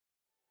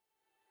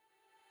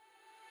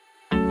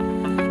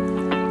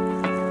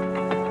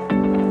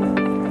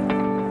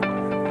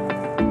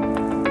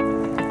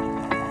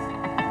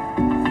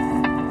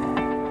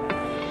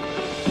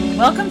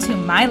Welcome to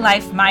My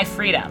Life, My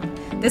Freedom.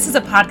 This is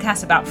a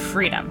podcast about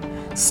freedom.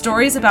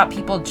 Stories about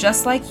people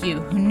just like you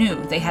who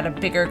knew they had a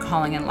bigger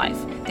calling in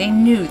life. They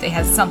knew they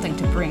had something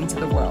to bring to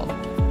the world.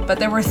 But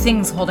there were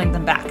things holding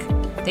them back.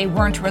 They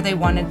weren't where they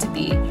wanted to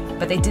be,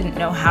 but they didn't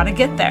know how to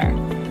get there.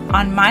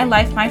 On My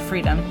Life, My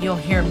Freedom, you'll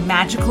hear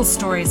magical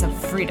stories of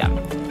freedom,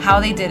 how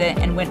they did it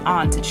and went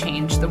on to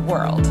change the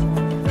world.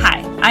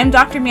 Hi, I'm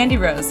Dr. Mandi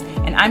Rose,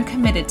 and I'm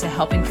committed to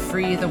helping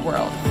free the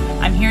world.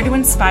 I'm here to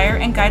inspire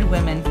and guide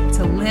women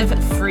to live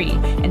free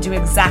and do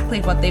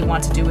exactly what they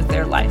want to do with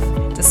their life,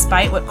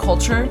 despite what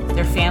culture,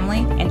 their family,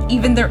 and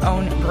even their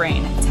own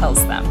brain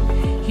tells them.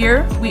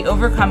 Here, we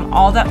overcome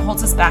all that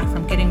holds us back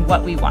from getting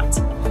what we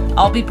want.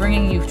 I'll be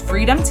bringing you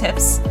freedom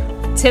tips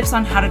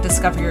on how to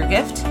discover your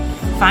gift,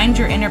 find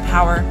your inner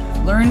power,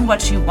 learn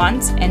what you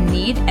want and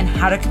need, and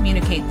how to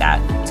communicate that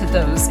to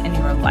those in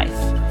your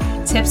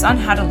life. Tips on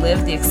how to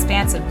live the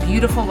expansive,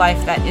 beautiful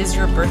life that is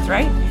your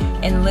birthright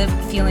and live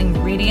feeling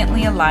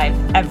radiantly alive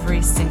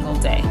every single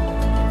day.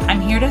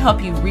 I'm here to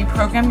help you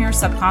reprogram your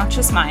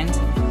subconscious mind,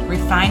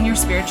 refine your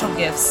spiritual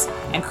gifts,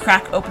 and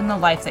crack open the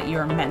life that you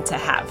are meant to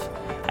have.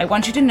 I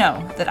want you to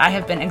know that I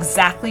have been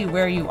exactly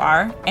where you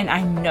are, and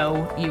I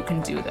know you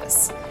can do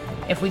this.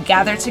 If we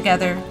gather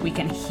together, we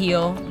can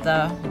heal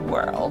the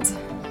world.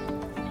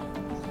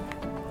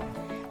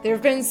 There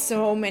have been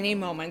so many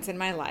moments in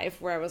my life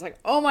where I was like,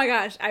 oh my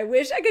gosh, I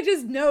wish I could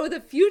just know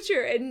the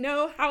future and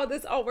know how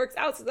this all works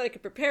out so that I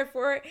could prepare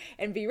for it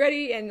and be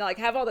ready and like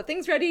have all the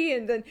things ready,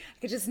 and then I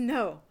could just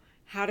know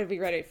how to be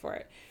ready for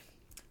it.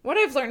 What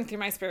I've learned through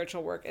my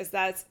spiritual work is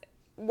that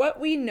what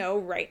we know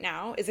right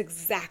now is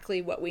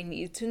exactly what we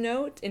need to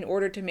know in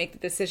order to make the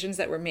decisions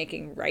that we're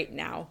making right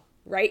now.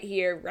 Right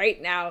here, right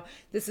now,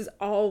 this is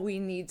all we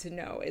need to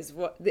know.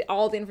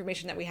 All the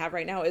information that we have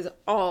right now is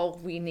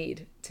all we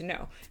need to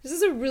know. This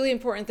is a really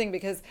important thing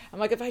because I'm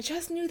like, if I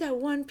just knew that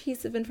one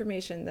piece of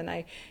information, then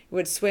I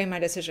would sway my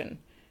decision,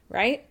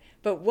 right?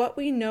 But what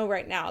we know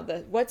right now,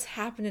 what's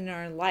happened in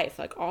our life,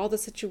 like all the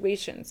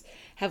situations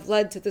have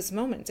led to this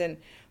moment. And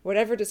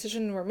whatever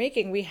decision we're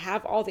making, we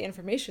have all the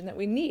information that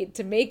we need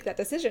to make that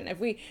decision. If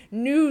we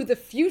knew the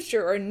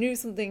future or knew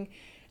something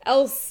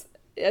else,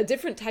 a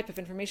different type of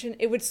information,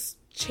 it would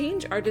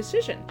change our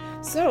decision.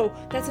 So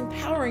that's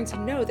empowering to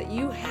know that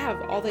you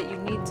have all that you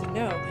need to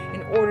know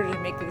in order to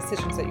make the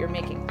decisions that you're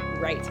making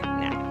right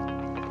now.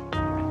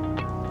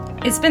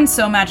 It's been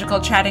so magical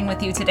chatting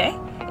with you today.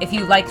 If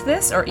you liked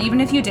this, or even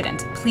if you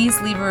didn't,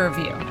 please leave a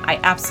review. I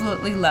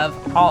absolutely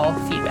love all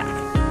feedback.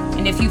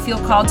 And if you feel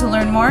called to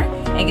learn more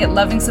and get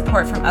loving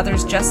support from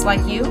others just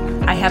like you,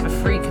 I have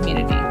a free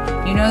community.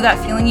 You know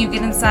that feeling you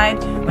get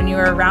inside when you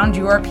are around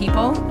your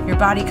people? Your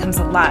body comes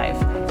alive,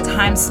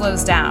 time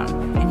slows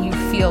down, and you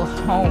feel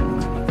home.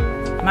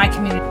 My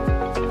community